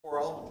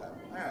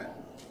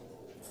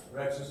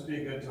Rex, this would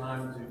be a good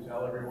time to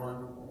tell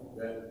everyone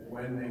that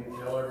when they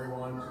tell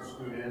everyone to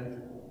scoot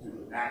in,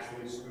 to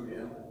actually scoot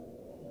in.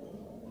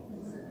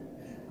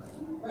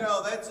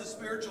 No, that's a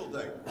spiritual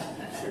thing.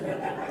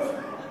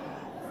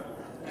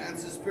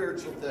 That's a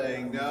spiritual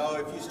thing. No,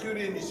 if you scoot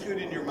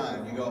in your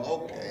mind. You go,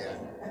 okay,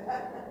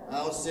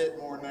 I'll sit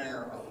more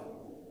narrow.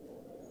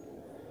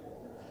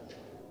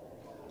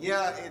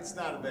 Yeah, it's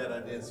not a bad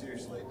idea,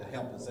 seriously, to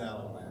help us out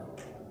on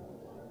that.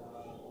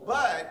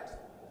 But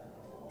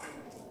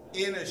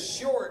in a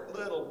short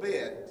little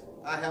bit,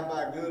 I have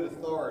by good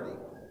authority.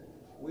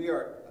 We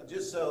are,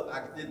 just so,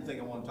 I didn't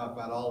think I want to talk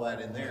about all that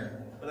in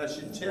there, but I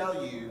should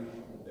tell you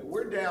that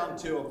we're down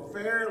to a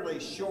fairly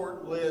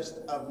short list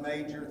of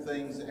major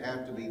things that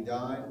have to be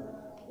done.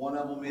 One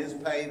of them is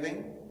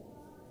paving,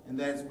 and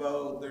that's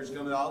both, there's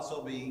going to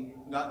also be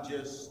not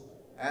just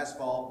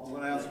asphalt, we're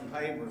going to have some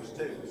pavers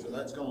too, so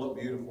that's going to look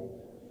beautiful.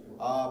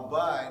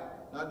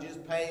 But not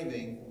just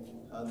paving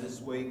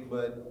this week,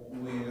 but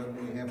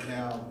we have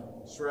now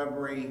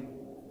shrubbery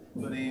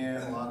put in,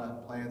 a lot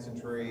of plants and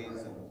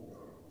trees, and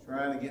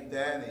trying to get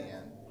that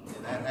in,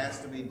 and that has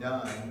to be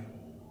done.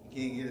 You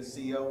can't get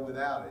a CO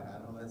without it. I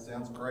know that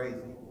sounds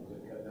crazy.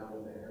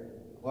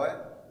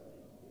 What?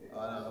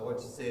 I don't know what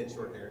you said,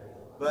 short hair.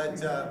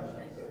 But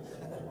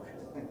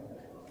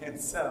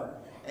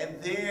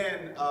and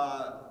then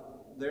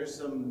there's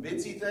some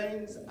bitsy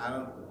things.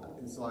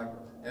 It's like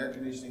air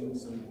conditioning,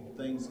 some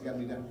things got to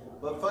be done.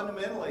 But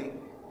fundamentally,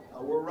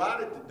 we're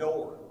right at the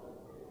door.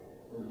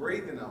 We're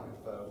breathing on it,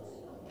 folks.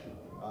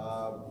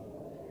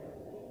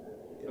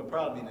 It'll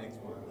probably be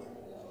next month.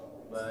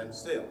 But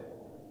still,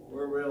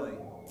 we're really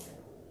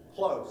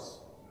close.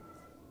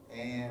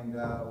 And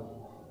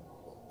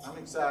I'm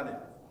excited.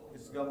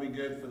 It's going to be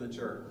good for the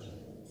church.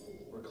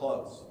 We're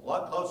close. A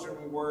lot closer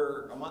than we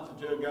were a month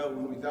or two ago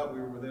when we thought we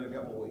were within a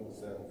couple of weeks.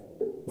 So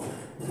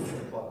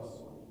we're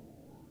close.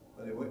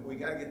 But we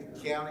got to get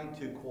the county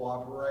to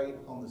cooperate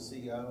on the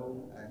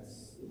CO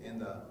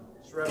and the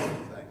shrubbery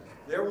thing.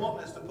 They're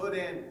wanting us to put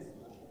in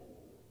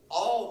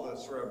all the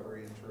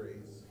shrubbery and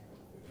trees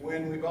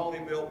when we've only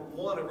built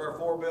one of our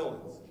 4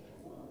 buildings.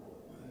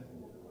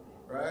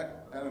 Right?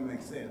 That doesn't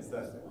make sense,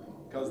 does it?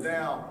 Because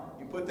now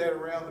you put that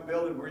around the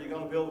building where you're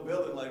going to build a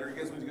building later, and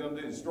guess what you're going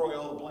to do? Destroy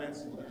all the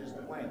plants that you just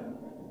planted.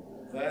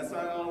 So that's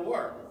not going to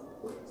work.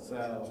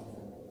 So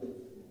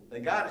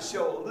they got to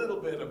show a little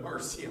bit of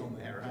mercy on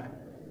that, right?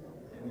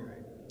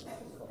 Anyway.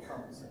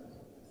 Common sense.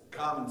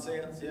 Common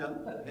sense, yeah.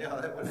 Yeah,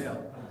 that would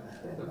help.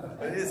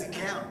 But it is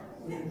accounting.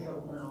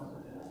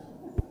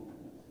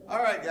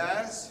 All right,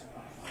 guys.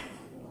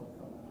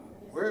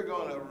 We're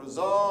going to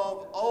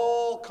resolve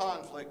all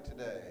conflict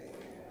today.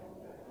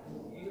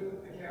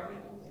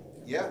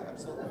 Yeah,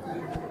 absolutely.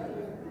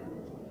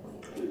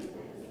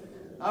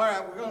 All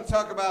right, we're going to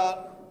talk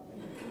about,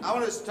 I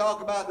want us to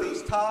talk about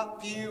these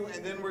top few,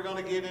 and then we're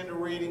going to get into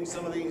reading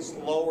some of these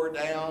lower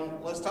down.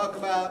 Let's talk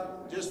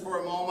about, just for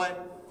a moment,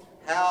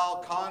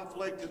 how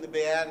conflict in the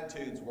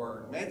Beatitudes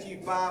work.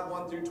 Matthew 5,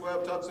 1 through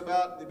 12 talks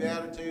about the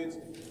Beatitudes.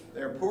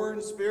 They're poor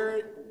in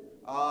spirit.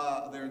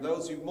 There are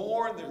those who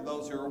mourn. There are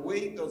those who are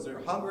weak. Those who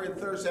are hungry and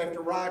thirst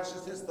after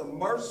righteousness. The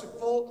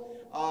merciful,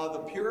 the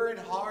pure in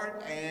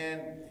heart,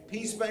 and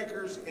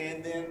peacemakers,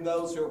 and then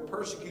those who are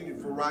persecuted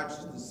for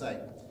righteousness' sake.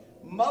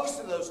 Most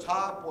of those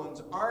top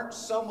ones aren't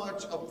so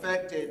much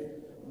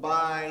affected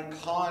by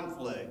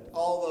conflict,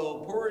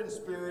 although poor in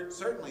spirit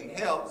certainly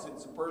helps.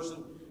 It's a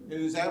person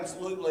who's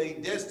absolutely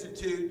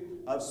destitute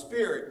of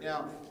spirit.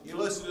 Now, you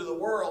listen to the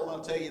world, and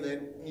I'll tell you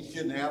that you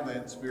shouldn't have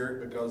that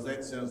spirit because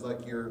that sounds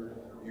like you're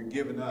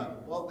giving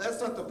up. Well, that's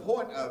not the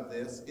point of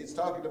this. It's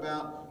talking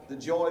about the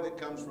joy that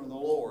comes from the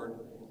Lord.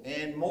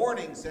 And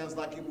mourning sounds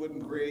like it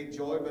wouldn't create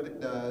joy, but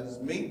it does.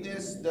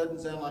 Meekness doesn't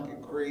sound like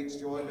it creates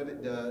joy, but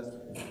it does.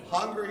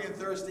 Hungry and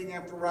thirsting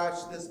after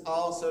righteousness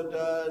also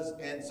does,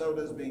 and so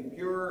does being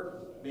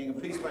pure, being a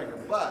peacemaker.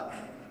 But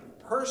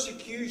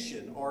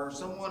persecution, or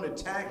someone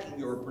attacking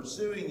you or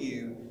pursuing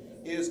you,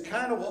 is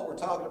kind of what we're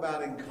talking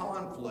about in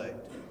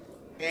conflict.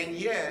 And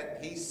yet,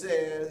 he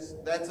says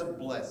that's a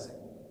blessing.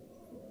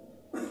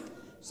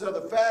 So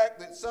the fact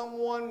that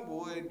someone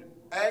would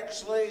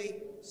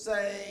actually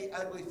say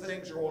ugly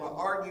things or want to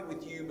argue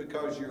with you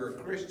because you're a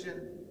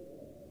Christian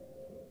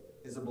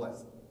is a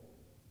blessing.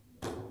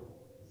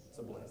 It's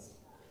a blessing.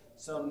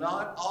 So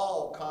not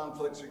all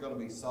conflicts are going to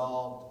be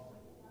solved,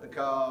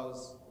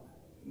 because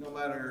no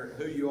matter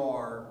who you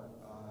are,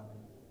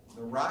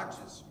 the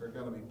righteous are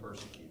going to be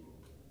persecuted.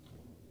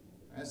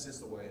 That's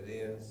just the way it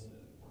is.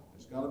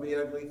 There's going to be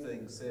ugly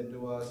things said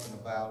to us and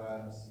about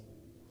us,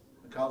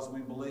 because we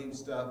believe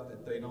stuff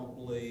that they don't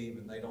believe,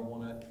 and they don't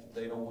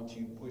want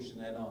you pushing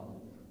that on them.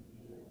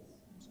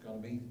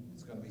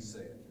 It's going to be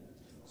said.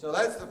 So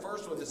that's the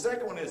first one. The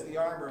second one is the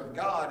armor of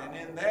God, and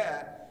in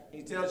that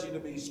he tells you to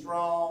be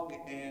strong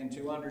and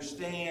to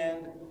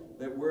understand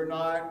that we're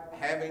not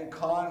having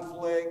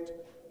conflict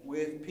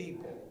with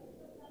people.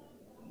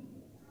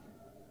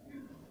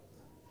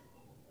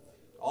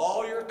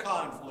 All your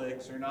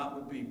conflicts are not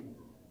with people.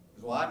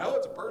 Well, I know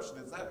it's a person.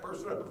 It's that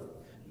person.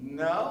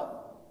 No.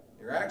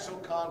 Your actual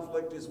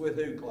conflict is with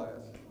who,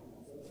 class?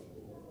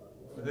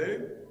 With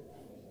who?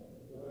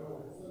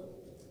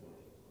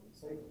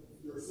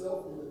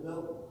 Yourself and the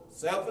devil.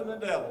 Self and the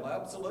devil,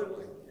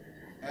 absolutely.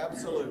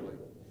 Absolutely.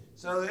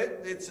 So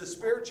it's a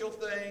spiritual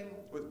thing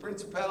with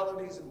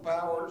principalities and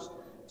powers.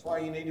 That's why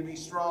you need to be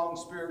strong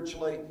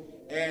spiritually.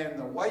 And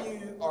the way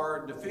you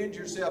are defend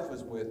yourself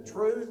is with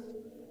truth,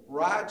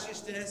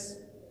 righteousness,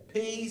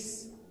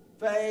 peace,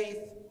 faith,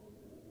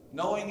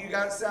 knowing you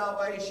got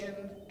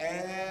salvation,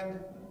 and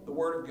the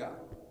Word of God.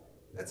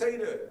 That's how you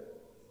do it.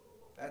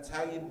 That's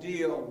how you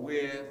deal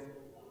with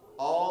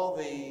all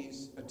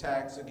these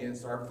attacks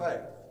against our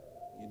faith.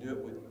 You do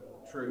it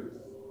with truth.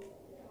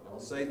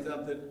 Don't say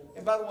something.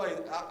 And by the way,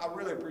 I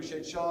really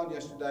appreciate Sean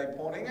yesterday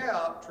pointing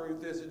out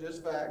truth isn't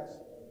just facts.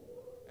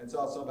 It's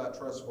also about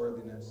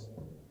trustworthiness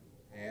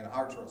and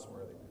our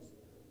trustworthiness.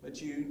 But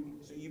so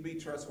you be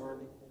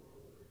trustworthy.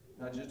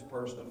 Not just a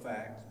person of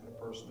facts, but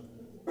a person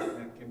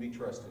that can be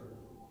trusted.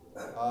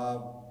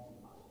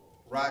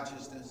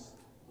 Righteousness,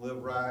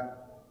 live right,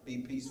 be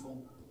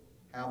peaceful,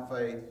 have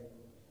faith,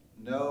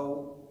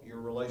 know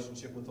your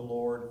relationship with the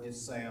Lord is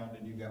sound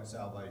and you got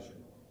salvation.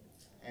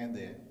 And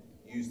then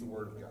use the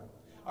Word of God.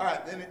 All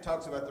right, then it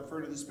talks about the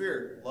fruit of the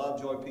Spirit.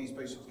 Love, joy, peace,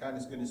 patience,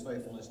 kindness, goodness,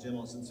 faithfulness,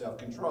 gentleness, and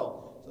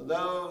self-control. So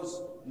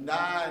those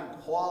 9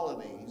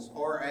 qualities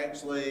are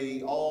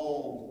actually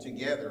all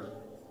together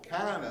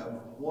kind of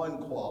one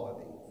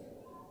quality.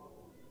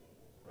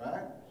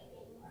 Right?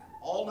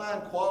 All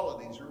 9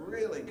 qualities are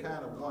really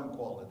kind of one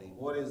quality.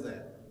 What is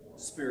that?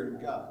 The Spirit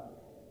of God.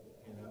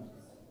 You know?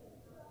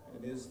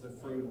 It is the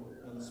fruit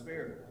of the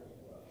Spirit.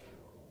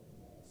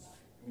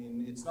 I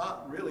mean, it's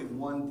not really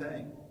one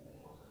thing.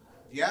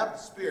 If you have the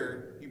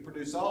Spirit, you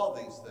produce all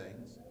these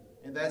things,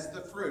 and that's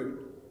the fruit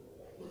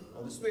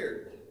of the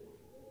Spirit.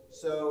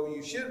 So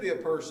you should be a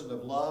person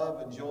of love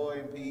and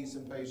joy and peace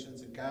and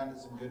patience and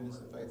kindness and goodness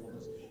and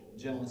faithfulness,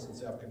 gentleness and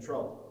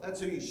self-control.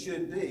 That's who you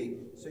should be.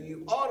 So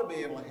you ought to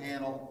be able to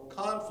handle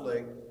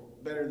conflict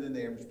better than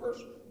the average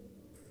person.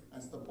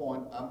 That's the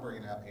point I'm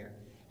bringing out here.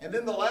 And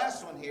then the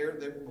last one here,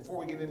 before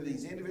we get into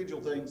these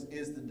individual things,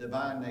 is the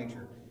divine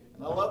nature.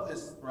 And I love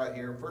this right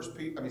here. 2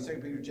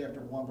 Peter chapter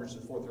 1,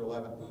 verses 4 through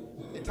 11.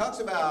 It talks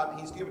about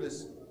He's given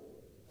us,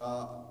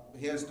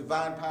 He has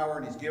divine power,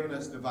 and He's given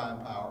us divine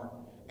power,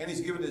 and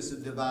He's given us a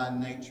divine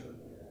nature.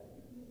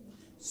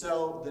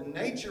 So the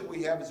nature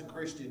we have as a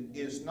Christian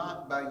is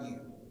not by you.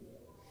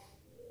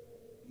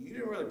 You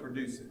didn't really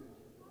produce it.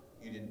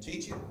 You didn't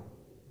teach it.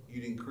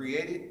 You didn't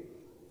create it.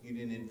 You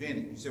didn't invent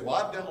it. You say, well,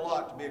 I've done a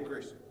lot to be a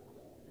Christian.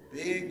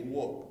 Big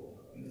whoop.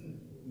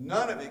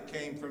 None of it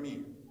came from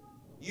you.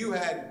 You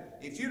had,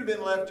 if you'd have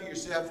been left to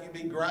yourself, you'd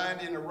be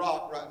grinding a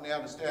rock right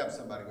now to stab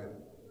somebody with it.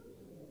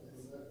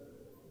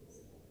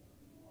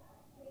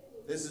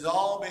 This has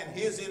all been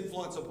His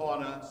influence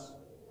upon us.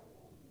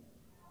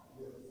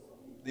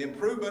 The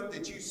improvement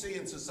that you see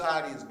in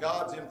society is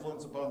God's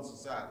influence upon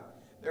society.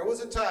 There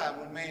was a time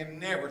when man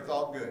never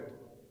thought good.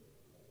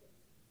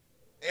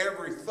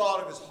 Every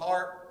thought of his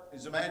heart,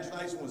 his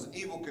imagination was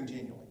evil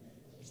continually.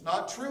 It's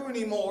not true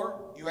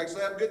anymore. You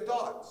actually have good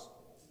thoughts.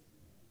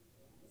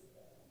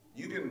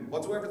 You can,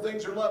 whatsoever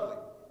things are lovely.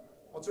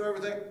 Whatsoever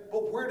things,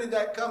 but where did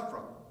that come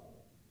from?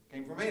 It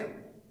came from Him.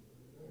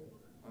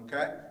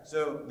 Okay?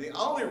 So the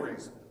only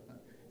reason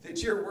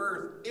that you're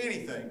worth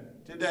anything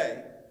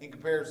today in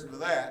comparison to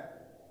that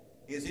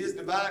is His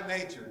divine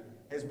nature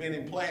has been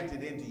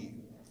implanted into you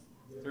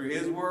through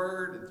His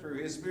Word and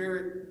through His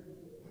Spirit.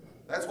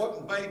 That's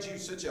what made you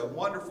such a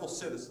wonderful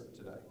citizen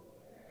today.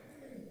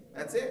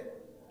 That's it.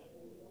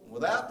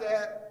 Without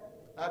that,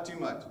 not too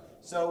much.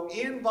 So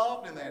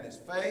involved in that is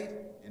faith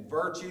and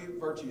virtue.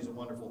 Virtue is a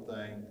wonderful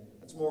thing.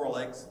 That's moral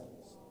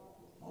excellence.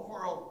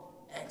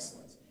 Moral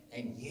excellence.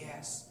 And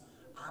yes,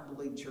 I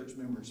believe church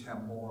members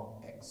have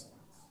moral excellence.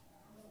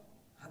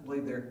 I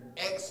believe they're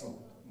excellent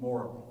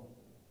morally.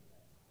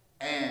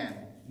 And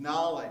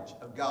knowledge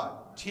of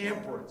God.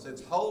 Temperance.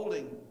 It's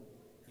holding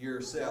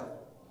yourself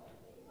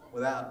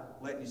without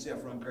letting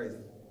yourself run crazy.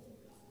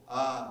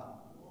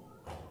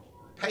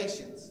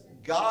 Patience.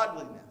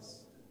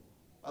 Godliness.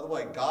 By the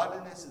way,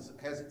 godliness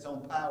has its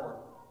own power.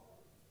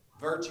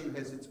 Virtue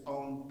has its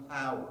own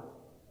power.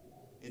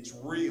 It's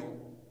real.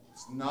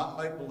 It's not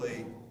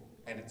make-believe.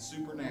 And it's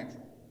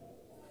supernatural.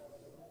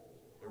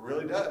 It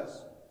really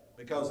does.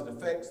 Because it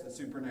affects the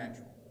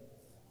supernatural.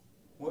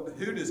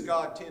 Who does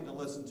God tend to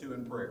listen to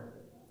in prayer?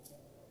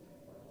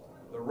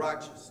 The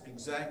righteous.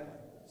 Exactly.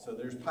 So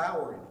there's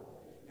power in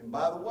it. And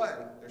by the way,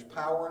 there's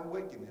power in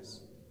wickedness.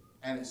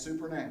 And it's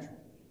supernatural.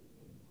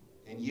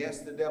 And yes,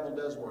 the devil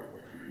does work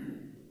with you.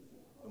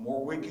 The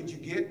more wicked you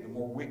get, the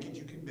more wicked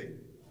you can be.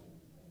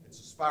 It's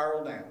a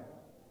spiral down.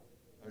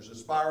 There's a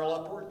spiral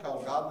upward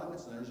called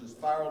godliness, and there's a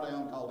spiral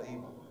down called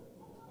evil.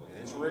 And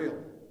it's real.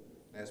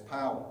 It has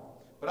power.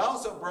 But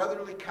also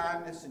brotherly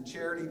kindness and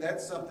charity,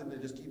 that's something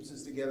that just keeps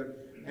us together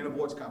and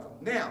avoids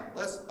conflict. Now,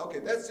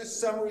 that's just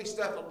summary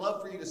stuff. I'd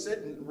love for you to sit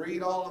and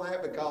read all of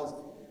that because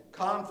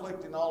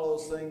conflict and all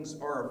those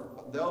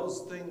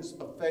things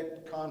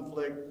affect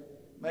conflict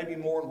maybe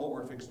more than what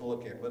we're fixing to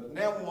look at. But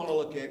now we want to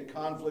look at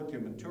conflict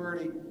in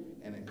maturity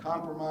and in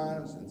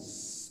compromise and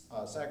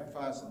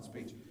sacrifice and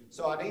speech.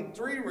 So I need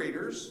 3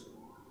 readers.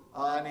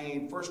 I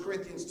need 1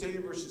 Corinthians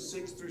 2, verses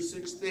 6 through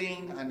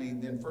 16. I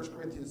need then 1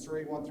 Corinthians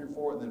 3, 1 through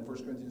 4, and then 1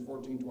 Corinthians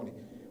 14, 20.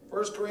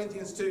 1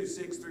 Corinthians 2,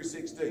 6 through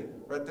 16.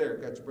 Right there.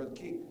 Got your brother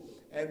Keith.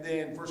 And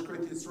then 1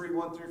 Corinthians 3,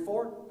 1 through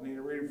 4. I need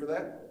a reader for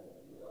that.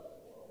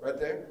 Right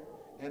there.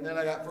 And then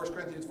I got 1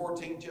 Corinthians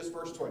 14, just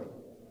verse 20.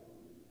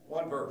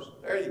 One verse.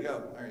 There you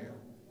go. There you go.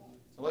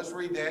 So let's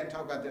read that and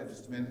talk about that in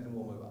just a minute, and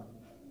we'll move on.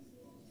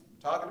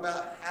 Talking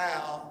about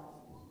how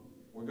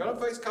we're going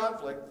to face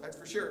conflict, that's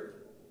for sure.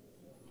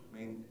 I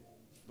mean,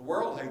 the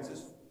world hates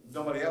us.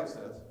 Nobody else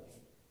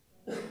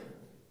does.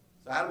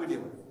 So how do we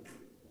deal with it?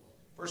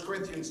 1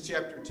 Corinthians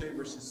chapter 2,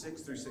 verses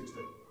 6 through 16.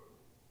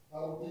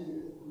 Howbeit,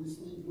 we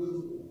speak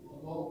wisdom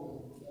among them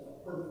that are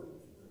perfect,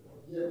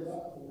 yet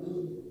not the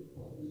wisdom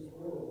of this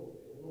world,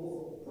 nor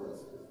of the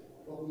princes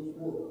of this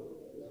world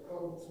that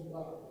come to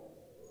naught.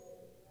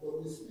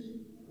 But we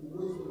speak the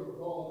wisdom of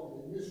God in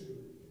a mystery,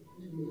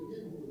 even the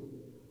hidden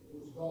wisdom,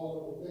 which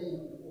God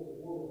ordained before the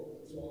world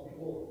unto our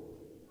glory,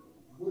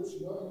 which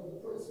none of the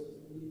princes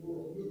of this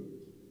world knew.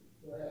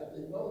 For had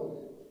they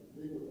known it,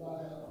 they would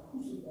not have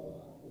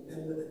crucified the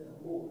Lord of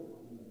glory.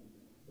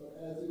 But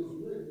as it is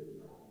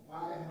written,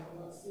 I have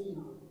not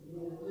seen,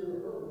 nor ear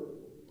heard,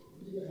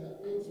 neither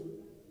have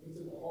entered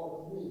into the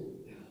heart of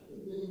men the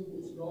things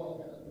which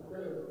God hath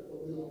prepared for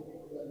them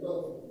that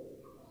love him.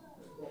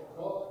 But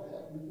God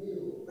hath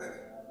revealed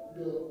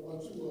them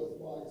unto us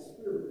by his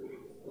Spirit,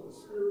 for the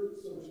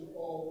Spirit searcheth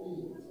all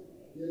things,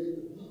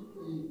 yea, the deep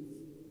things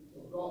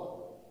of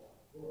God.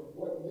 For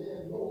what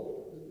man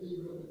knoweth the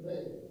things of a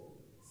man,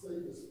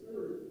 save the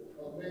spirit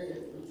of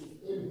man which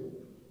is in him.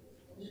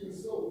 Even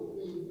so,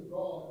 the things of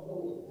God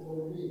knoweth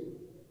no men,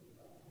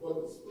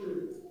 but the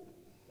Spirit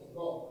of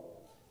God.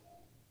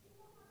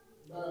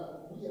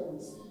 Now, we have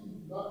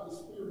received not the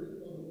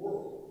spirit of the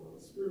world, but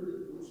the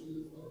Spirit which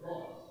is of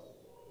God,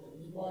 that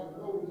we might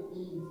know the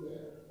things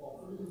that are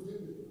freely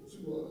given to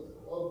us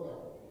of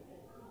God,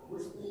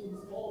 which things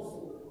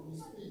also we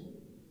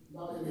speak,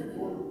 not in the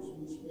words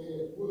which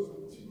man's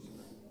wisdom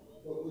teaches,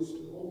 but which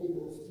the Holy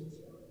Ghost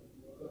teaches,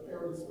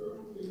 comparing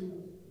spiritual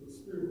things with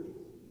spiritual.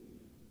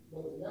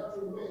 But the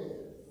natural man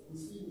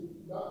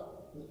receiveth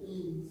not the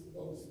things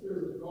of the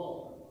Spirit of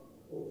God,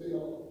 for they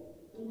are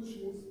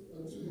foolishness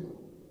unto him,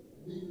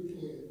 neither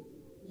can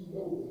he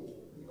know them,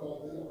 because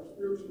they are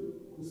spiritually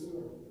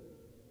discerned.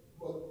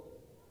 But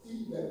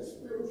he that is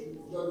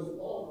spiritual judges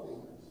all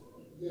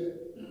things, yet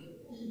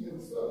he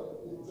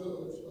himself is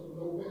judge of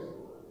no man.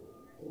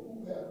 For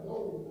who hath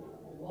known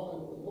the mind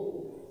of the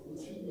Lord,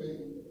 which he may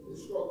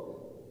instruct him?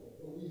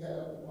 For we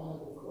have the mind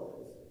of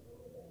Christ.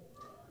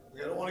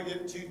 I don't want to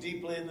get too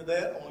deeply into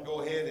that. I want to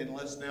go ahead and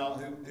let's now,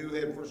 who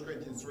had 1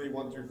 Corinthians 3,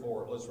 1 through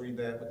 4? Let's read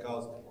that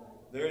because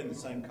they're in the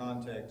same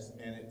context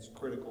and it's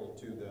critical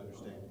to the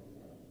understanding.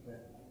 Okay.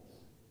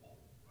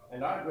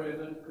 And I,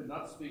 brethren, could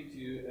not speak to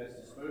you as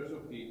to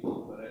spiritual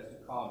people, but as to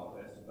carnal,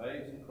 as to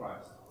babes in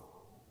Christ.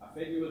 I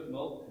fed you with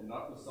milk and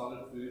not with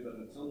solid food, but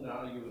until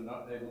now you were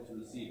not able to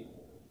receive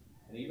it.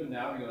 And even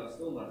now you are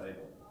still not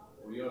able,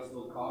 for you are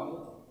still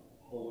carnal.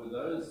 For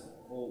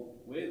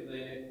where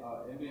there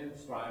are envy and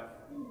strife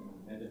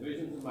and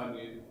divisions among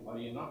you, are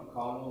you not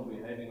carnal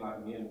and behaving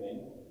like mere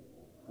men?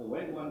 For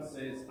when one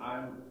says, I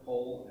am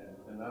Paul,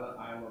 and another,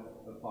 I am of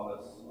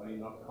Apollos, are you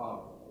not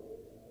carnal?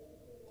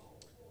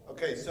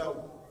 Okay,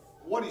 so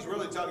what he's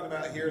really talking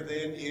about here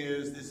then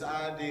is this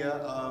idea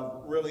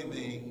of really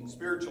being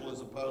spiritual as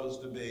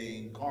opposed to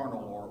being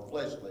carnal or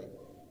fleshly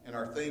in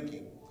our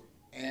thinking.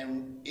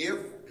 And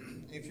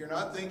if you're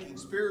not thinking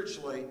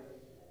spiritually,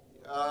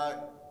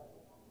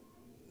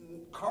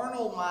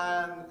 carnal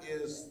mind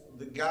is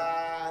the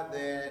guy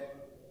that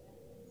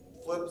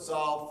flips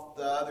off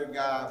the other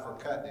guy for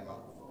cutting him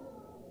off.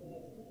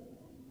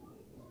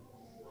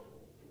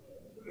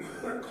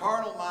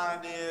 Carnal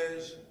mind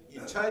is,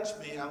 you touch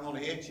me, I'm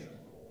going to hit you.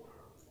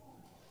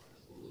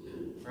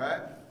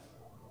 Right?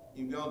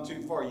 You've gone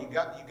too far. You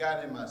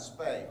got in my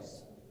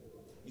space.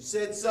 You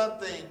said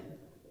something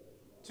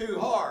too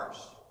harsh.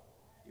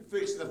 You're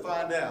fixing to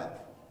find out.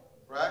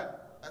 Right?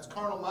 That's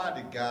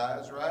carnal-minded,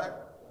 guys, right?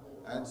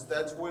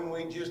 That's when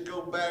we just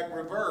go back,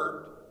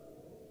 revert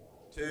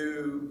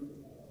to,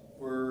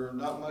 we're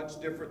not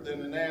much different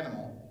than an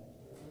animal.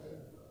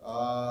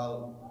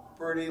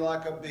 Pretty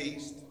like a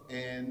beast,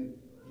 and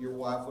your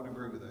wife would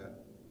agree with that.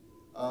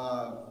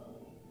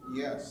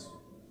 Yes.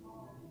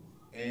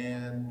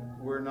 And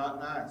we're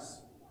not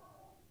nice.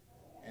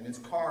 And it's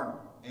carnal.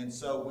 And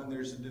so when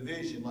there's a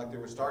division, like there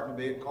was starting to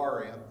be at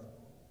Corinth,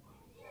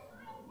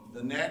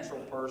 the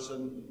natural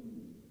person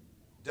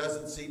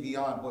doesn't see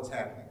beyond what's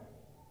happening.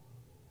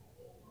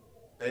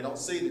 They don't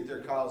see that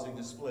they're causing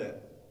a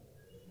split.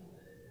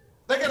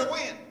 They got to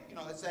win. You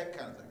know, it's that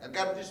kind of thing. I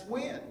got to just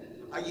win.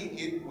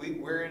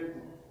 We're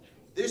in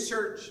this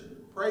church,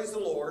 praise the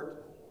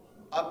Lord,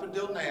 up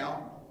until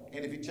now.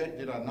 And if you check,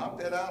 did I knock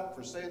that out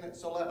for saying that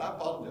so loud? I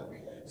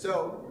apologize.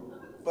 So,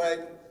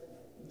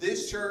 but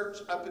this church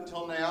up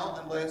until now,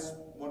 unless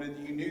one of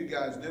you new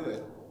guys do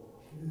it,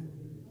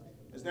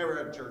 has never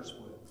had a church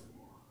split.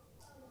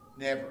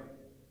 Never.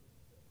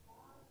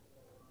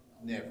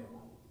 Never.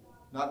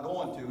 Not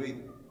going to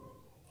either.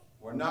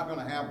 We're not going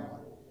to have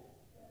one.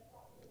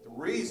 But the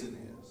reason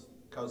is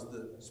because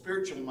the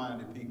spiritually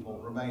minded people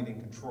remain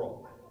in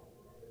control.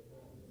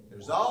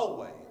 There's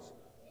always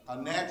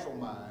a natural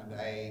mind,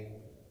 a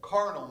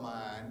carnal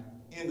mind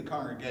in the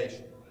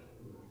congregation.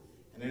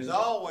 And there's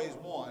always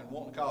one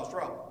wanting to cause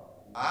trouble.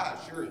 I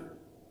assure you.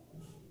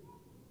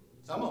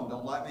 Some of them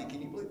don't like me.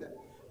 Can you believe that?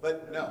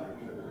 But no.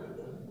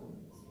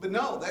 But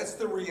no, that's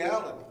the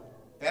reality.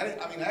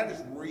 That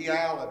is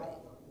reality.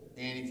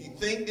 And if you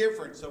think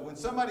different, so when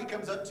somebody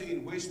comes up to you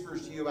and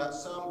whispers to you about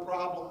some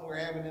problem we're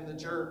having in the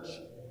church,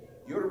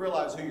 you ought to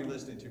realize who you're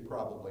listening to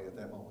probably at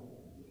that moment.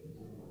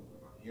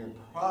 You're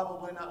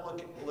probably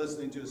not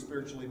listening to a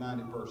spiritually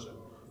minded person.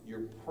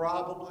 You're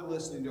probably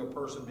listening to a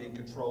person being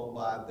controlled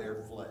by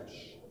their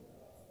flesh.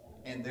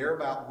 And they're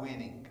about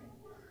winning.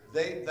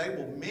 They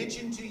will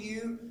mention to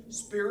you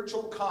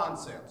spiritual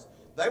concepts.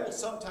 They will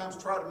sometimes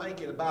try to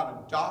make it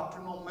about a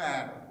doctrinal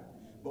matter.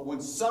 But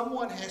when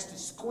someone has to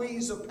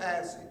squeeze a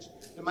passage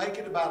to make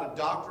it about a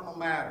doctrinal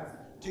matter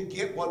to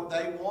get what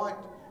they want,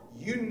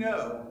 you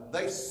know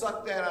they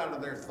suck that out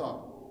of their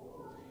thumb.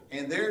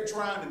 And they're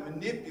trying to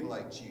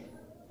manipulate you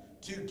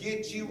to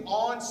get you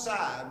on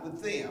side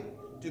with them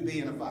to be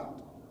in a fight.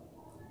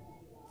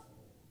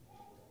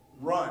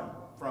 Run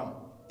from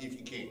them if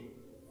you can.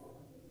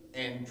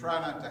 And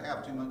try not to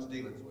have too much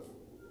dealings with them.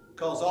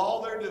 Because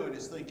all they're doing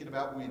is thinking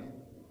about winning.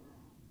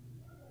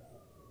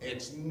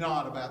 It's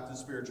not about the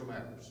spiritual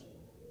matters.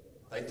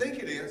 They think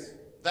it is.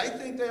 They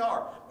think they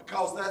are.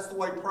 Because that's the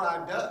way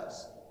pride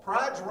does.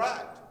 Pride's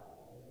right.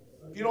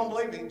 If you don't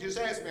believe me, just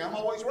ask me. I'm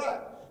always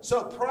right.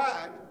 So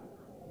pride,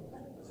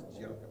 that's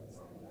a joke.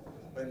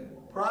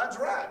 But pride's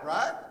right,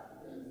 right?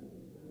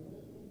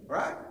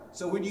 Right?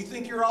 So when you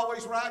think you're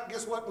always right,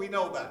 guess what we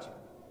know about you?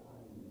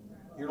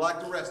 You're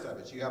like the rest of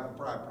us. You have a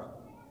pride problem.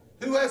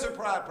 Who has a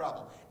pride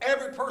problem?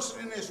 Every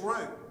person in this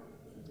room.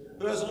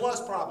 Who has a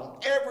lust problem?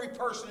 Every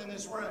person in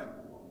this room.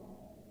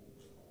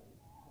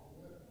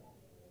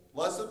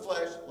 Lust of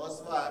flesh,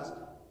 lust of eyes,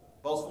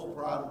 boastful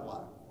pride of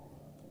life.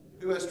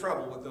 Who has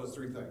trouble with those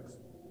three things?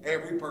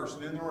 Every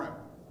person in the room.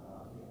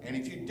 And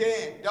if you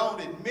don't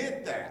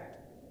admit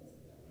that,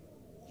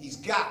 he's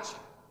got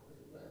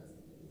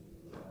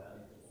you.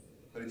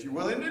 But if you're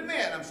willing to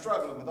admit, I'm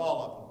struggling with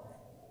all of them,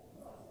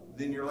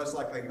 then you're less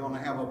likely going to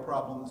have a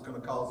problem that's going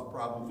to cause a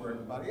problem for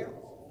everybody else.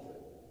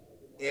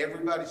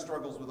 Everybody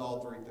struggles with all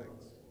three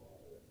things.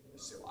 You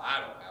say, well, I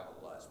don't have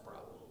a lust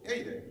problem. Yeah,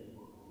 you do.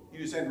 You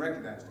just haven't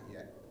recognized it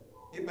yet.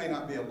 It may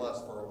not be a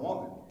lust for a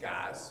woman,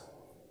 guys,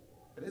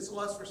 but it's a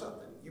lust for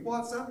something. You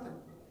want something.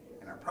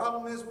 And our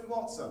problem is we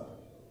want something.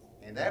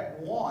 And that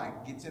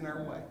want gets in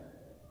our way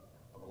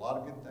of a lot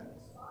of good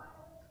things.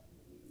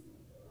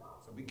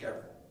 So be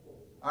careful.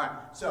 All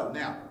right, so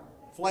now,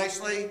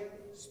 fleshly,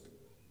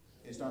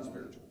 it's not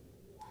spiritual.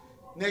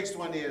 Next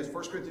one is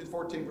 1 Corinthians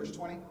 14, verse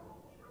 20.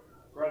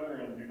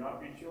 Brethren, do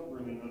not be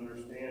children in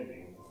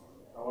understanding.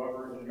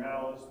 However, in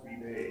malice be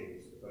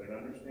babes, but in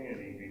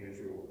understanding be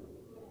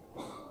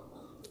mature.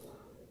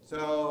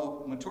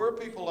 So, mature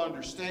people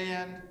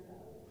understand.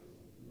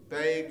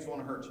 Babes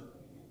want to hurt you.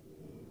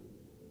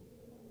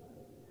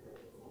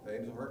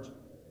 Babes will hurt you.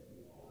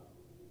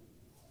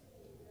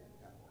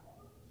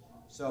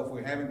 So, if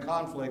we're having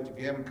conflict, if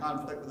you're having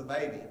conflict with a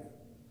baby,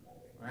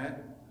 right?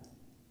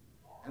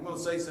 I'm going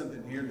to say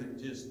something here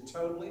that's just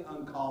totally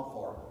uncalled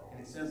for, and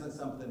it sounds like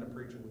something a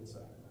preacher would say.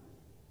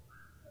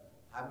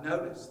 I've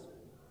noticed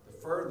the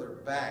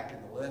further back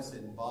and the less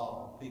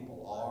involved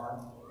people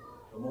are,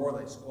 the more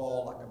they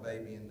squall like a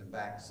baby in the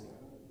back seat.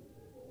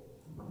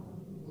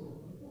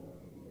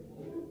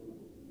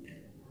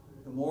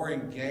 The more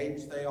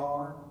engaged they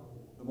are,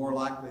 the more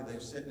likely they're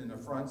sitting in the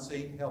front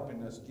seat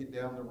helping us get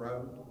down the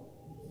road,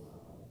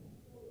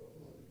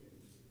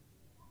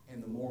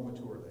 and the more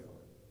mature they are.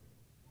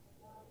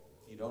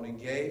 You don't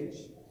engage,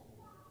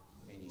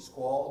 and you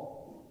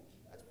squall,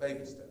 that's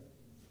baby stuff.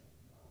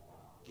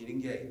 Get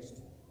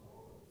engaged.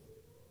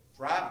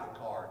 Drive the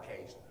car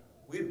occasionally.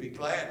 We'd be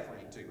glad for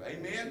you to.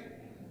 Amen?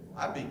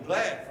 I'd be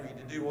glad for you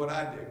to do what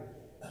I do.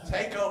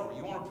 Take over.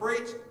 You want to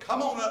preach?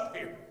 Come on up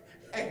here.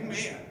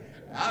 Amen.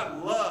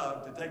 I'd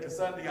love to take a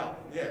Sunday off.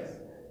 Yes.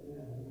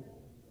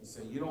 You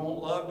say, you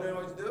don't love doing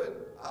what you're doing?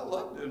 I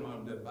love doing what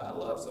I'm doing, but I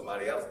love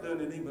somebody else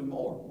doing it even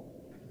more.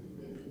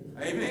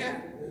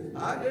 Amen?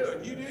 I do,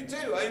 and you do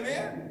too.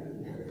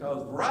 Amen?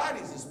 Because variety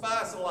is the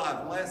spice of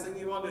life. The last thing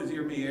you want to do is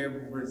hear me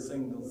every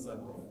single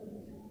Sunday.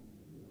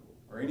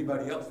 Or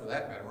anybody else for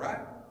that matter,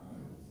 right?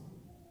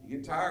 You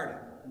get tired of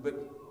it.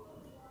 But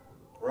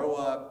grow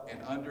up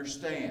and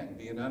understand.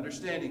 Be an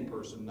understanding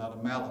person, not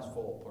a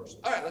maliceful person.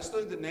 All right, let's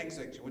do the next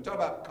section. We talk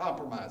about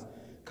compromise.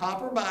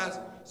 Compromise,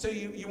 so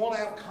you want to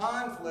have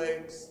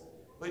conflicts,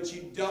 but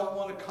you don't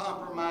want to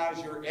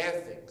compromise your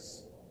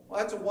ethics. Well,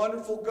 that's a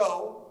wonderful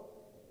goal.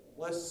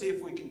 let's see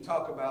if we can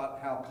talk about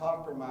how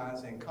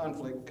compromise and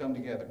conflict come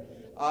together.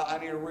 I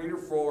need a reader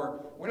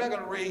we're not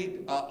going to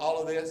read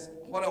all of this.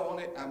 What I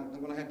wanted, I'm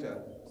going to have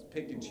to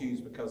pick and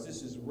choose because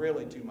this is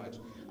really too much.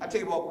 I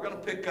tell you what, we're going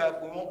to pick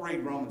up, we won't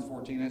read Romans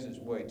 14, that's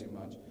just way too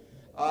much.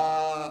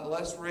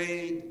 Let's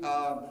read,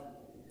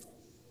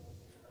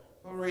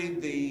 we'll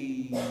read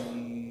the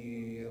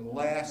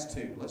last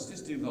two. Let's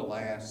just do the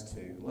last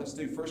two. Let's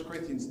do 1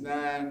 Corinthians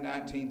 9,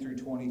 19 through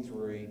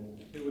 23.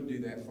 Who would do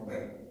that for me?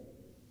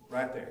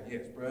 Right there.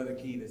 Yes, Brother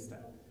Key this time.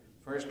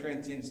 1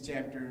 Corinthians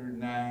chapter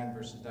 9,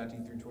 verses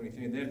 19 through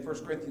 23. And then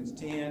 1 Corinthians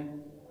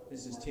 10,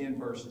 this is 10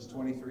 verses,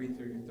 23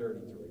 through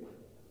 33.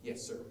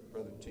 Yes, sir,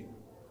 Brother T.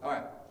 All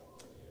right.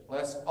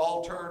 Let's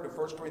all turn to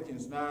 1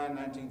 Corinthians 9,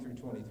 19 through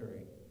 23.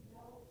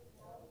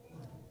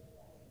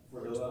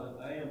 For though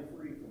I am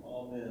free from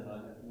all men, I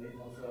have made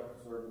myself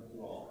a servant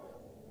to all,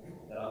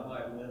 that I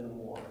might win the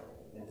more.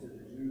 And to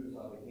the Jews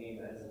I became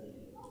as a Jew,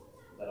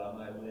 that I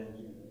might win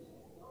Jews.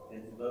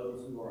 And to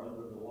those who are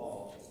under the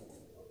law,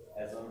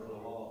 as under the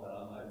law, that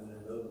I might win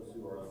those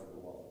who are under the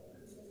law.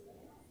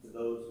 To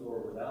those who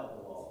are without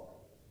the law,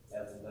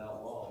 as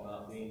without law,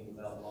 not being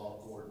without law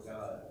toward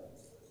God,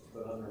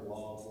 but under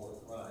law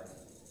toward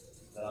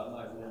Christ, that I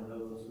might win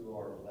those who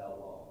are without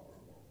law.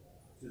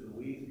 To the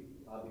weak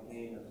I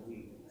became as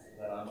weak,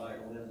 that I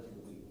might win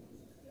the weak.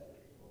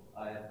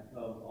 I have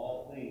become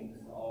all things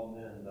to all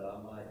men, that I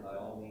might by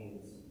all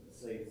means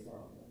save some.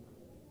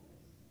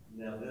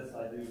 Now this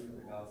I do for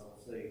the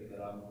gospel's sake,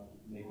 that I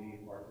may be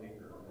a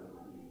partaker of the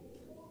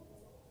weak.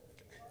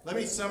 Let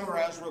me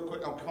summarize real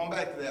quick. I'll come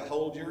back to that.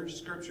 Hold your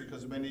scripture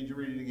because I may need to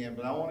read it again.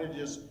 But I want to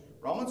just,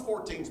 Romans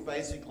 14 is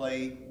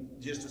basically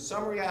just a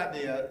summary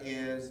idea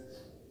is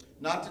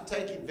not to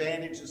take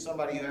advantage of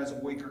somebody who has a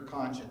weaker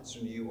conscience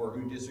than you or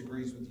who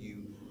disagrees with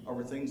you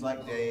over things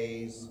like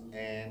days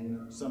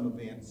and some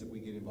events that we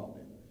get involved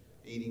in.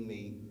 Eating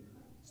meat,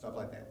 stuff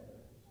like that.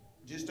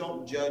 Just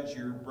don't judge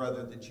your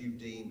brother that you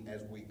deem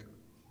as weaker.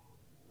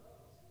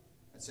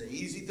 That's an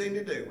easy thing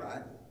to do,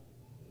 right?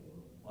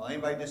 Well,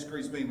 anybody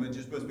disagrees with me, but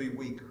just supposed to be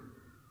weaker.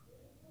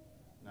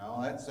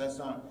 No, that's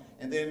not.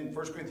 And then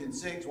 1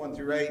 Corinthians 6, 1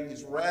 through 8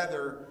 is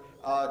rather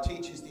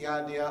teaches the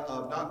idea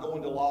of not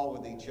going to law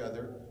with each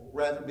other,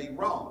 rather be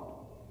wronged.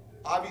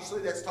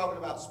 Obviously, that's talking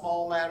about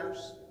small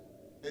matters.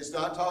 It's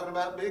not talking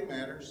about big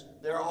matters.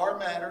 There are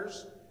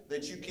matters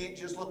that you can't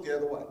just look the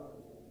other way.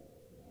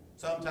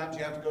 Sometimes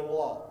you have to go to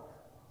law.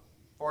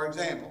 For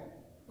example,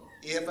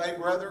 if a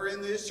brother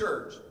in this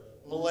church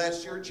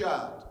molests your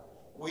child,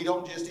 we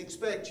don't just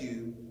expect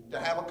you to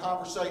have a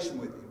conversation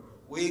with him.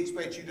 We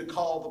expect you to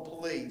call the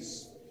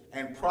police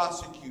and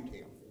prosecute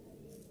him.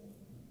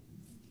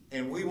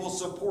 And we will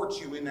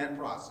support you in that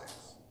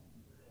process.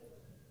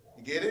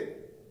 You get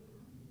it?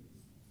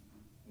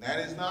 And that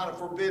is not a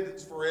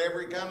forbiddance for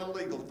every kind of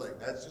legal thing.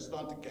 That's just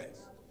not the case.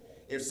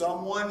 If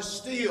someone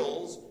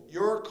steals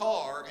your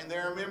car and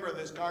they're a member of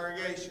this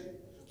congregation,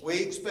 we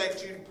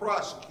expect you to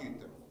prosecute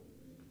them.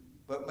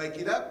 But make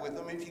it up with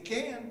them if you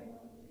can.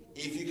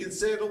 If you can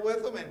settle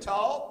with them and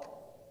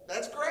talk,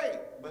 that's great.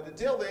 But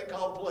until then,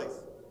 call the police.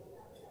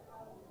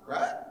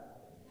 Right?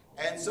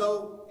 And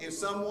so, if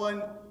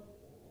someone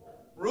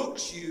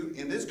rooks you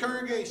in this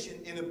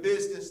congregation in a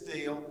business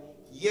deal,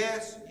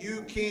 yes,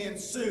 you can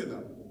sue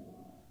them.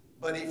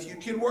 But if you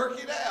can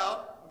work it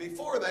out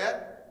before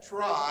that,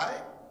 try.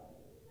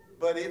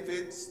 But if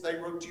they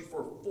rooked you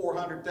for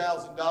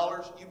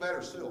 $400,000, you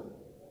better sue them.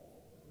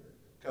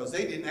 Because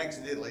they didn't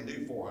accidentally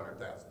do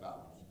 $400,000.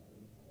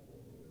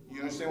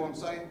 You understand what I'm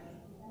saying?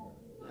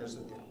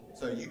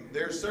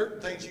 There's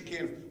certain things you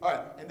can. All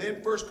right, and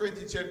then 1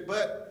 Corinthians said,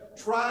 but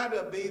try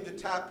to be the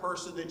type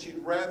person that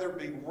you'd rather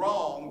be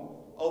wrong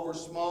over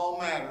small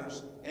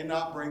matters and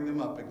not bring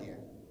them up again.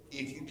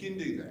 If you can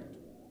do that.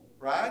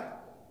 Right?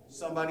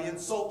 Somebody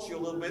insults you a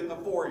little bit in the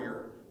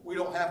foyer. We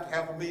don't have to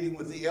have a meeting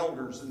with the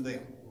elders and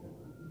them.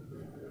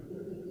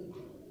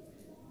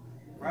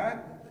 Right?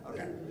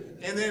 Okay.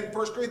 And then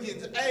 1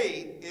 Corinthians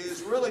 8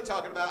 is really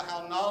talking about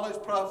how knowledge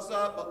puffs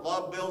up, but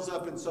love builds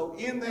up. And so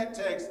in that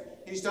text,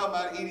 he's talking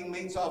about eating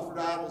meats offered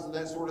to idols and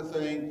that sort of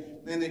thing.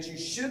 Then that you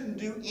shouldn't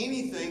do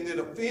anything that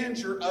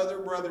offends your other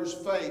brother's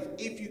faith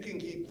if you can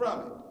keep from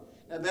it.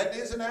 Now that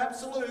is an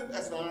absolute,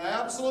 that's not an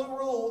absolute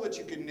rule that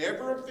you can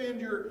never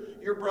offend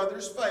your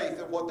brother's faith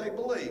and what they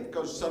believe.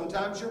 Because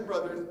sometimes your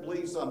brother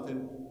believes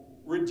something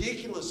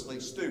ridiculously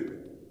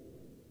stupid.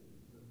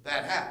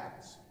 That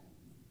happens.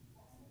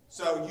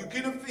 So you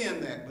can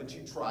offend that, but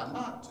you try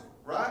not to,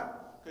 right?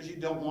 Because you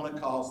don't want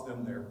to cost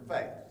them their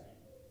faith.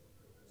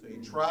 So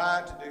you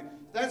try to do,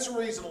 that's the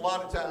reason a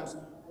lot of times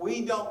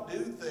we don't do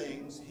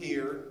things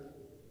here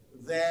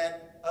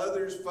that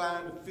others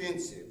find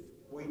offensive.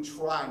 We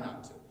try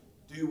not to.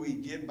 Do we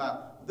get by?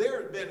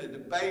 There has been a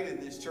debate in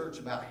this church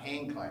about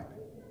hand clapping.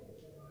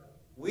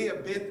 We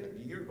have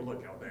been, you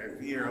look out there,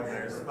 you're over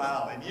there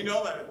smiling. You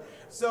know that.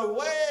 So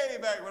way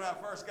back when I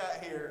first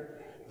got here,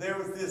 there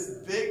was this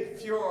big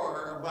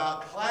furor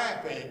about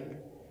clapping.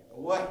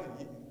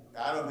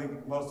 I don't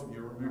think most of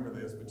you remember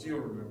this, but you'll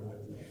remember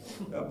this.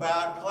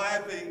 About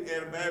clapping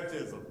in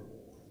baptism.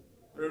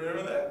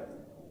 Remember that?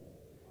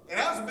 And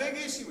that was a big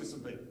issue with some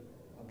people.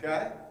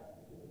 Okay?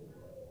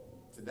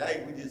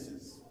 Today,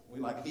 we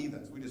like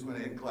heathens. We just went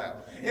ahead and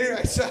clapped.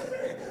 Anyway, so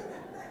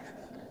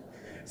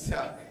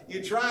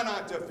you try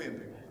not to offend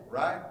people,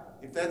 right?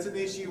 If that's an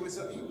issue with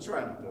something, you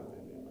try not to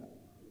offend anybody.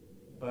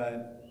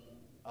 But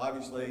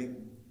obviously,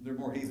 there are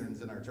more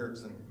heathens in our church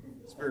than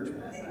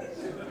spiritual.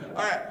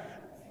 All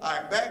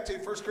right, back to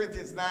 1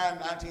 Corinthians 9,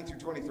 19 through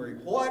 23.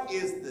 What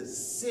is the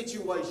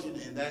situation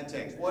in that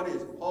text? What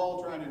is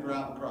Paul trying to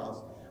drive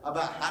across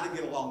about how to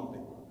get along with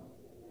people?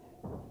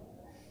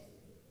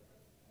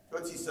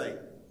 What's he saying?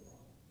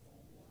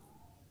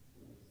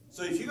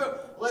 So if you go,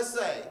 let's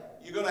say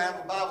you're going to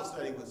have a Bible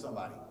study with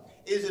somebody.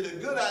 Is it a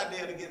good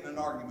idea to get in an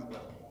argument with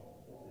them?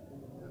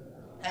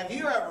 Have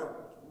you ever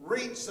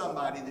reached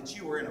somebody that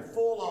you were in a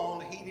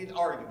full-on heated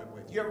argument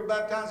with? You ever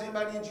baptized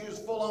anybody that you was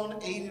full-on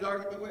heated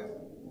argument with?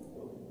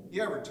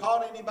 You ever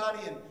taught anybody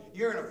and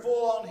you're in a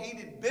full-on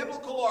heated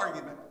biblical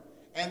argument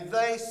and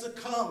they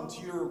succumb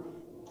to your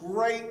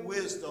great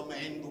wisdom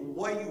and the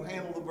way you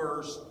handle the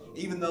verse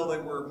even though they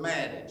were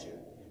mad at you,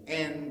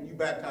 and you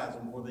baptize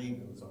them before the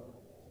evening was over?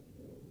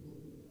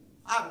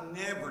 I've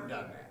never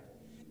done that.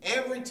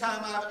 Every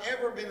time I've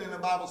ever been in a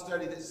Bible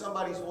study that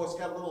somebody's voice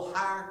got a little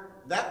higher,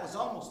 that was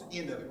almost the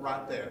end of it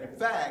right there. In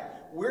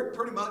fact, we're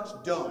pretty much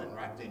done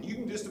right then. You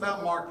can just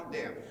about mark it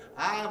down.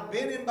 I've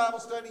been in Bible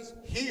studies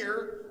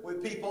here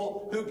with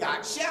people who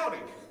got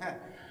shouting.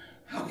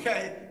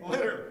 Okay,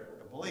 literally.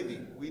 Believe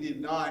me, we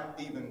did not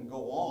even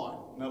go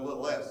on, no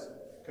little less,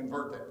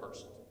 convert that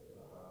person.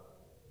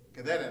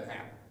 Because that didn't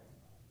happen.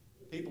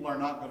 People are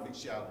not going to be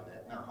shouted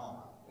at in their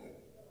home.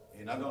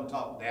 You're not going to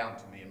talk down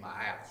to me in my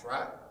house,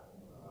 right?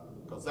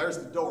 Because there's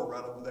the door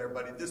right over there,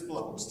 buddy. This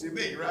belongs to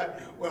me, right?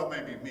 Well,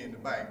 maybe me in the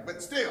bank,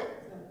 but still.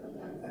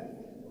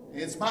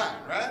 It's mine,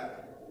 right?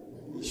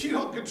 You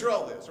don't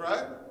control this,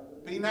 right?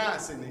 Be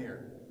nice in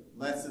here.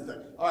 That's the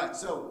thing. All right,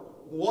 so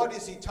what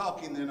is he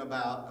talking then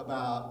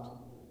about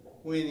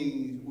when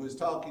he was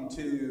talking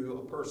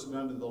to a person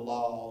under the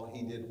law?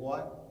 He did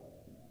what?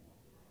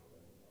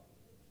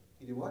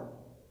 He did what?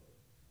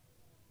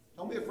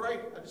 Don't be afraid.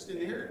 I just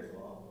didn't hear it.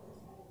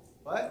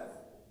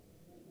 What?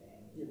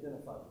 He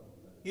identified.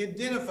 He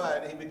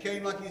identified. He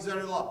became like he's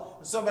under the law.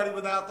 Somebody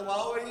without the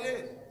law, what he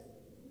did?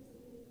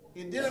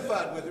 He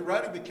identified with it,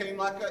 right? He became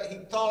like he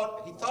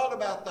thought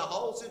about the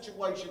whole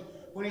situation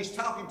when he's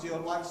talking to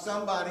him like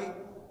somebody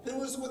who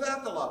was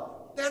without the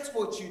law. That's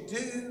what you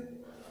do.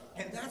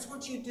 And that's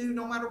what you do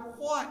no matter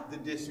what the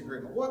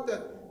disagreement, what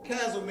the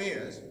chasm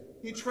is.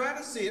 You try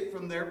to see it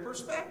from their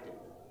perspective.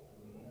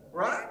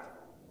 Right?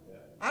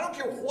 I don't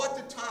care what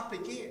the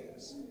topic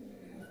is.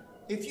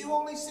 If you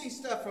only see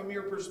stuff from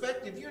your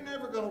perspective, you're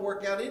never going to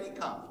work out any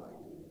conflict.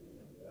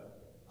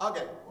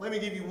 Okay, let me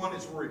give you one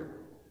that's real.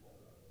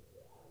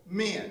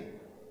 Men,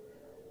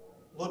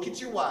 look at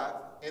your wife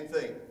and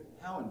think,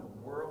 how in the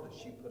world does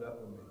she put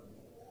up with me?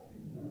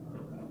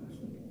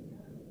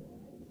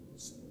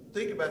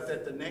 Think about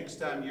that the next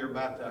time you're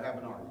about to have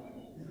an argument.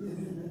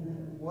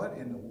 What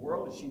in the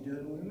world is she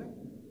doing with me?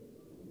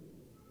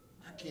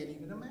 I can't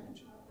even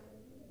imagine.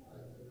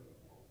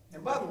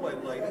 And by the way,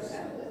 ladies,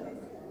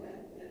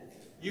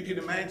 you can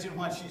imagine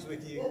why she's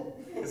with you.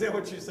 Is that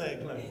what you're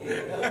saying, Clay?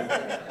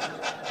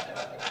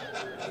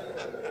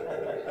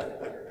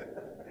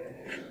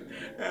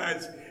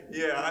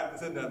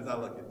 Sometimes I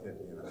look at them,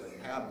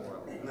 how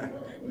more.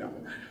 No.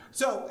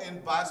 So,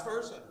 and vice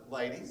versa,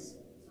 ladies.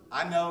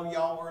 I know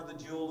y'all are the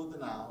jewel of the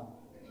Nile.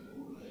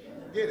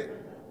 Get it?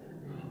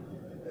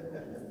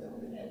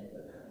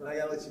 But I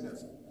gotta let you know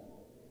something.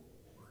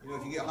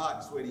 If you get hot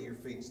and sweaty, your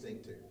feet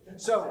stink too.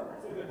 So,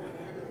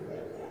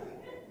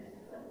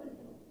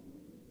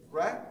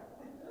 right?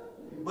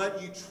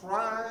 But you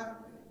try,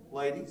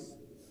 ladies,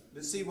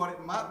 to see what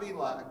it might be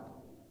like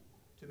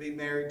to be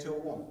married to a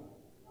woman.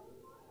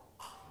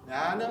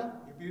 Now, I know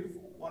you're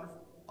beautiful,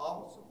 wonderful,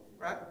 awesome,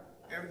 right?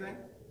 Everything.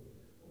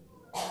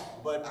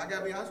 But I got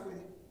to be honest with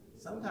you.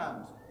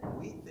 Sometimes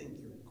we think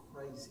you're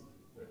crazy.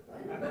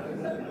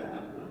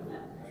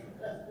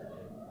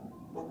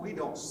 But we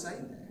don't say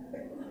that.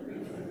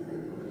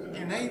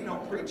 And there ain't no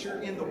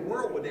preacher in the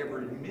world would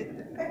ever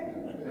admit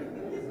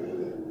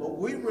that. But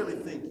we really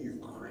think you're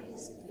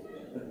crazy.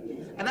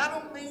 And I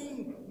don't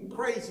mean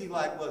crazy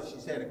like, well,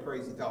 she's had a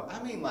crazy thought.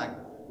 I mean like,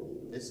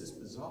 this is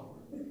bizarre.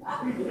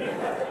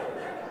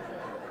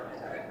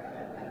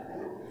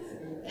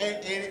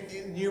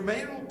 And your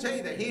man will tell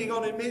you that. He ain't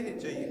going to admit it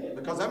to you.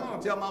 Because I'm going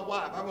to tell my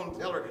wife. I'm going to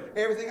tell her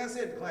everything I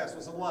said in class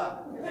was a lie.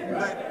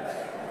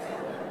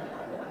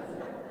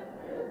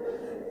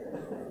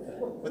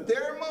 But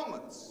there are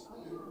moments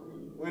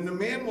when the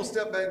men will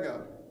step back and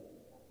go,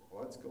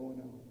 what's going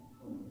on?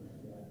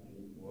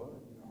 What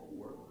in the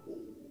world?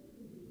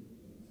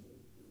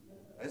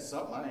 That's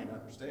something I ain't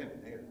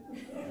understanding here.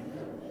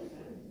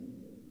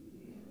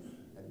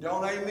 And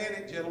don't amen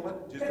it, gentlemen.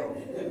 Just go.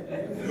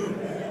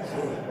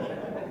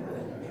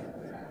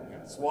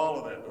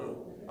 Swallow that. All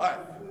right.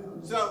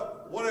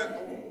 So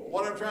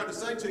what I'm trying to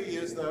say to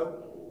you is,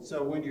 though,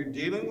 so when you're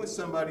dealing with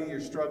somebody you're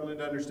struggling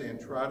to understand,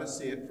 try to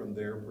see it from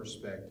their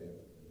perspective.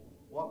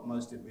 what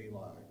must it be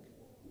like?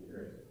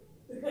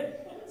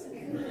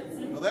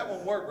 No, that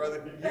won't work,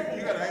 brother. You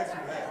got to answer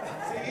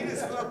that. See, you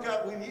just spoke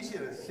up when you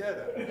should have shut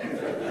up.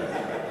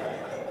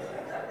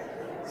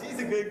 She's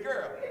a good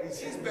girl. And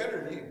she's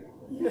better than you.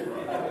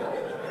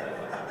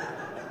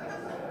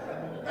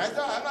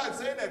 I'm not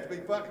saying that to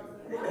be funny.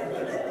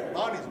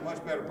 Bonnie's a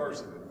much better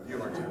person than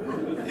you are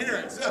too.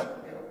 Anyway, so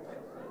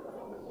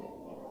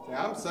see,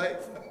 I'm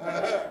safe.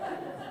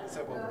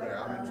 Except over there,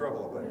 I'm in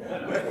trouble.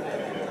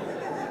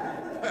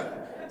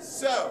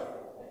 So,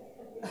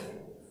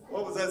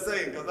 what was I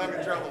saying? Because I'm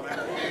in trouble now.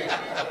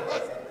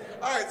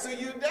 All right, so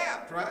you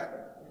adapt, right?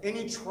 And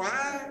you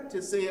try to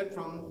see it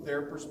from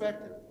their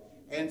perspective.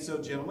 And so,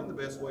 gentlemen, the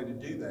best way to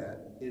do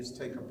that is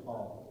take a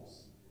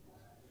pause.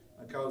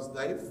 Because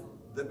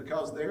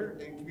they're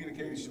in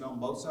communication on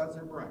both sides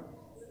of their brain.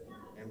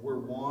 And we're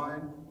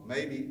one,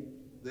 maybe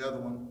the other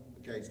one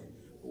occasionally.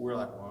 But we're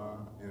like,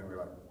 one, and we're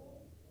like,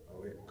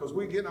 oh yeah. Because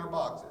we get in our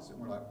boxes and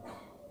we're like,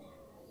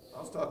 I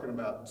was talking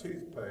about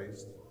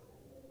toothpaste,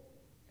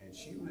 and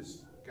she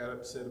got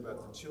upset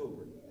about the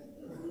children.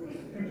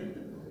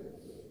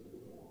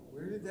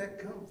 Where did that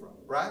come from?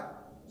 Right?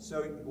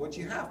 So what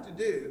you have to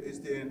do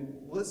is then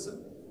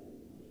listen.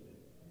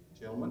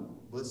 Gentlemen,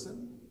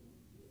 listen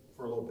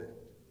for a little bit.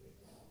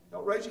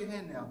 Don't raise your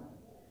hand now.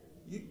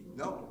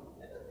 No.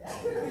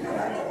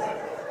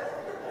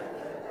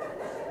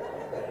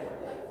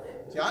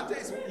 John, tell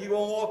you something, you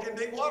gonna walk in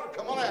deep water?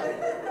 Come on out.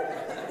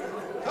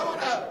 Come on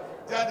out.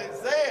 John,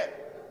 say it.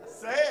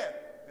 Say it.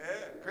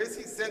 Yeah,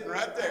 Chrissy's sitting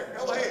right there.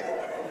 Go ahead.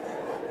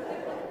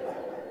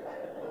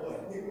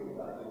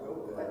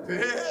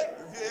 Yeah.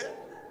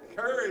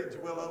 Courage,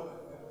 Willow.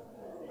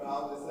 I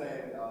was just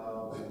saying,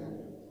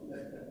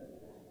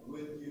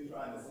 with you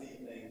trying to see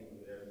things from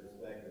their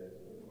perspective,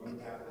 you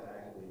have to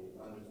actually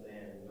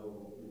understand and know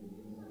who you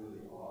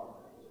really are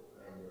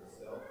and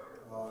yourself.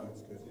 Oh,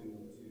 that's good.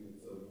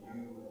 So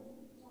you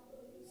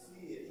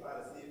see it, try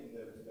to see it from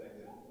their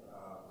perspective,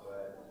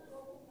 but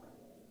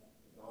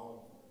don't,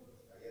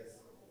 I guess,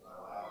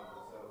 allow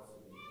yourself to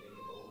be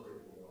taken over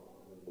if you don't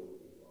really know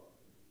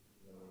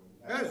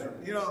who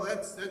you are.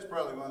 That's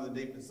probably one of the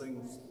deepest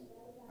things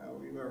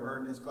we've ever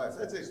heard in this class.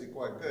 That's actually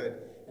quite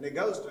good. And it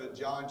goes to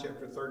John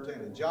chapter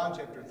 13. In John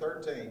chapter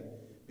 13,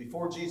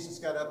 before Jesus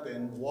got up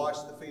and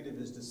washed the feet of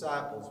his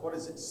disciples, what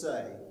does it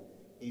say?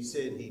 He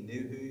said he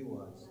knew who he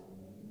was.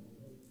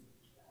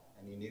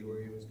 And he knew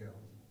where he was going.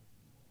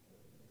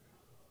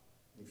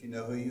 If you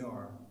know who you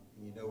are,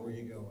 and you know where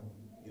you're going,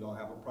 you don't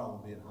have a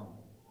problem being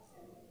humble.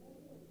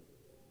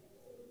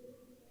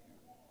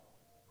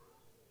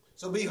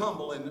 So be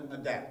humble and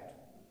adapt.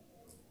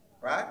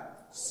 Right?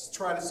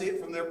 Try to see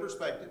it from their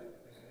perspective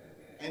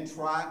and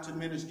try to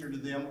minister to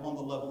them on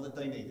the level that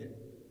they need it.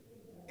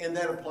 And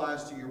that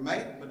applies to your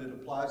mate, but it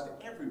applies to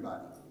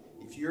everybody.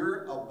 If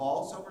you're a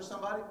boss over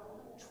somebody,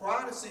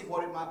 try to see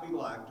what it might be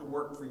like to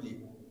work for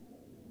you.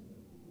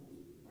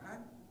 Right?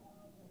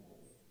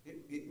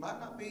 It might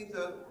not be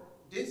the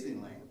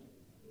Disneyland,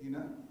 you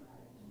know?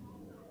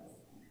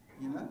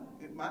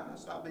 It might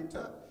just not be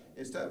tough.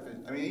 It's tough.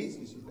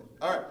 Easy.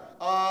 All right.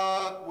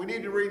 We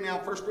need to read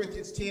now 1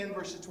 Corinthians 10,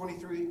 verses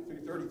 23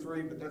 through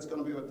 33, but that's going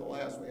to be what the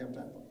last we have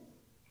time for.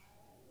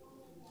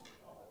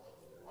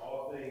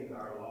 All things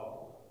are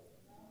lawful,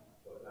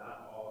 but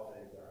not all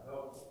things are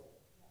helpful.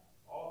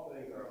 All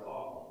things are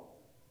lawful,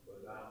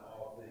 but not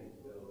all things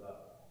build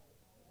up.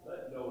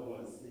 Let no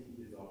one seek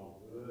his own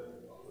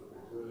good, but the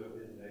good of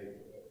his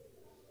neighbor.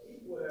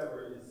 Eat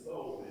whatever is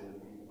sold in the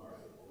meat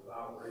market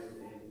without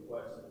raising any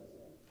questions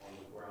on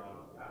the ground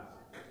of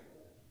conscience.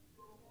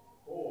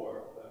 For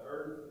the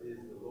earth is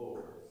the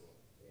Lord's,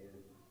 and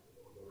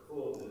the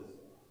fullness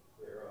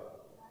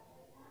thereof.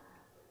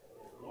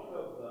 If one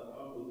of the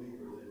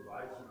unbelievers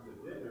invites you to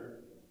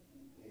dinner,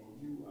 and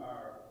you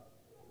are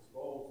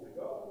disposed to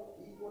go,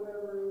 eat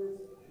whatever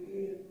is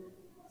being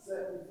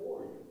set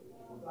before you,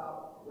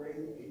 without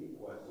raising any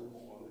questions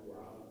on the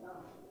ground of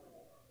conscience.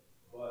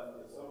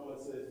 But if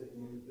someone says to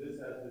you, this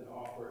has been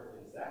offered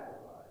in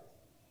sacrifice,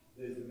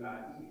 then do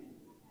not eat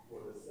it,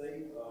 for the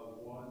sake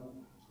of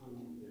one who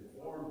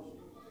informs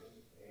you,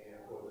 and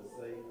for the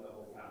sake of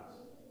the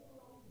conscience.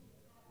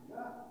 Do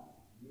not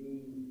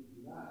mean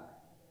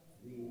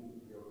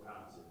your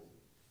conscience,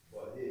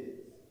 but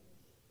his.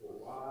 For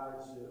why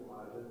should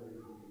my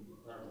liberty be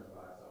determined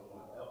by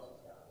someone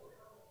else's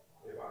conscience?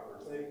 If I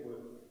partake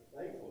with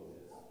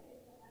thankfulness,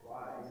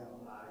 why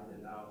am I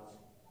denounced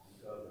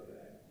because of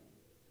that?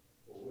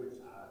 For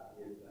which I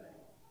give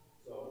thanks.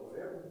 So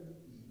whatever you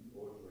eat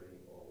or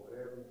drink, or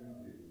whatever you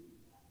do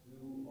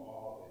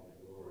all in the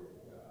glory of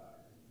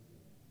God.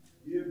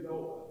 Give no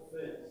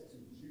offense to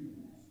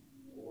Jews,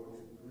 or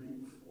to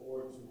Greeks,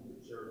 or to the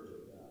church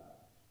of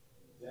God.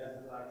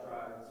 Just as I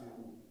try to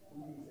please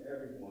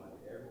everyone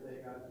in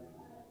everything I do,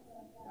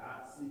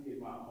 not seeking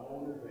my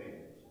own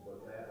advantage,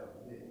 but that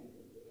of many,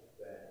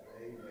 that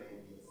they may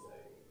be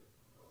saved.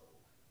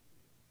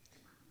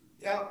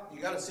 Yeah, you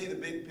got to see the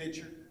big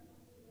picture.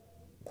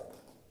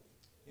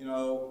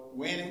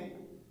 Winning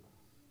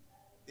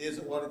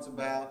isn't what it's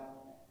about.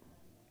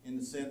 in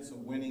the sense of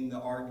winning the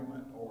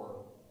argument,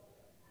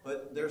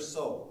 but their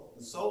soul.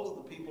 The soul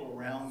of the people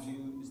around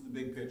you is the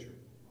big picture.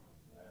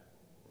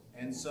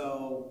 And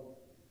so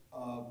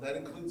that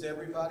includes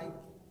everybody.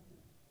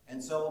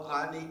 And so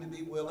I need to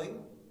be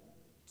willing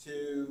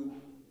to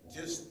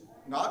just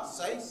not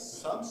say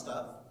some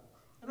stuff.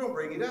 I don't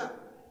bring it up.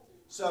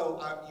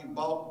 So you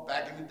bought,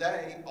 back in the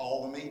day,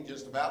 all the meat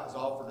just about was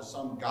offered to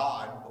some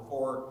god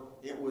before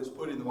it was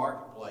put in the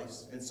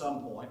marketplace at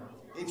some point.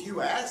 If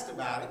you asked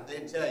about it,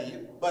 they'd tell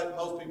you, but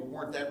most people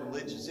weren't that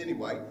religious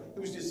anyway. It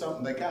was just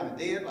something they kind of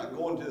did, like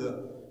going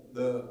to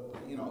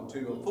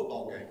to a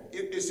football game.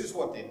 It's just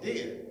what they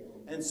did.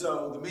 And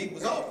so the meat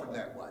was offered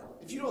that way.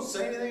 If you don't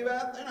say anything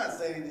about it, they're not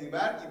saying anything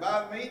about it. You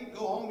buy the meat,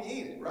 go home, you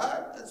eat it,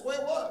 right? That's the way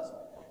it was.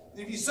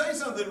 If you say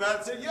something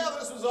about it, say, yeah,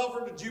 this was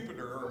offered to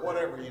Jupiter or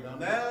whatever,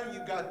 now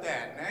you've got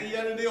that. Now you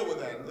got to deal with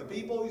that. And the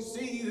people who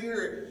see you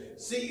here,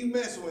 see you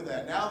messing with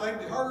that. Now they've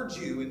heard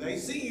you and they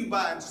see you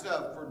buying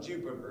stuff for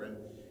Jupiter.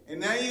 And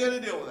now you got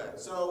to deal with that.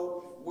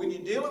 So when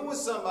you're dealing with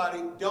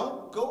somebody,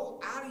 don't go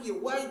out of your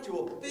way to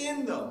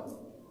offend them.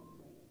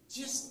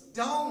 Just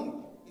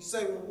don't. You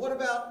say, well, what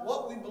about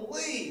what we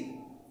believe?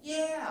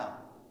 Yeah,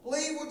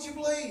 believe what you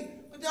believe.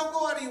 But don't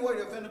go out of your way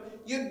to offend them.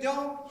 You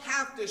don't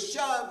have to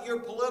shove your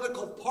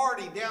political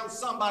party down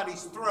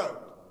somebody's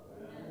throat.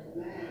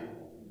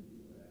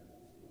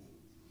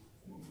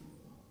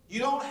 You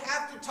don't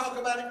have to talk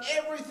about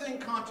everything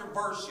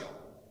controversial.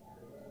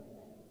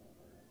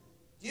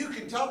 You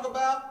can talk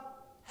about,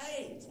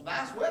 hey, it's a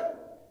nice weather.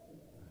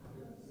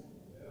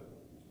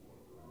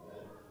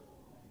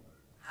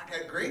 I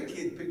got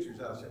grandkid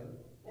pictures I'll show you.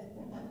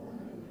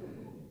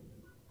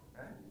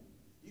 Right?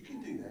 You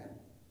can do that.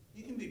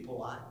 You can be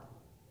polite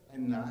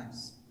and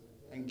nice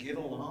and get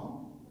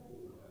along,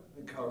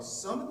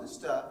 because some of the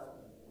stuff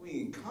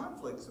we in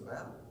conflicts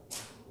about,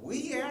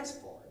 we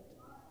asked for it.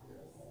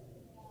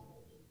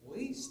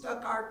 We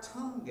stuck our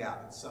tongue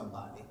out at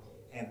somebody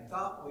and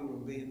thought we were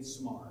being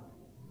smart.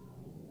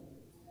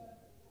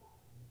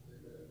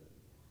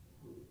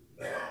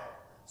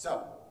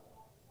 So,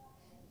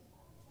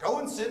 go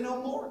and sin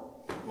no more.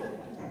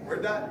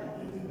 We're done.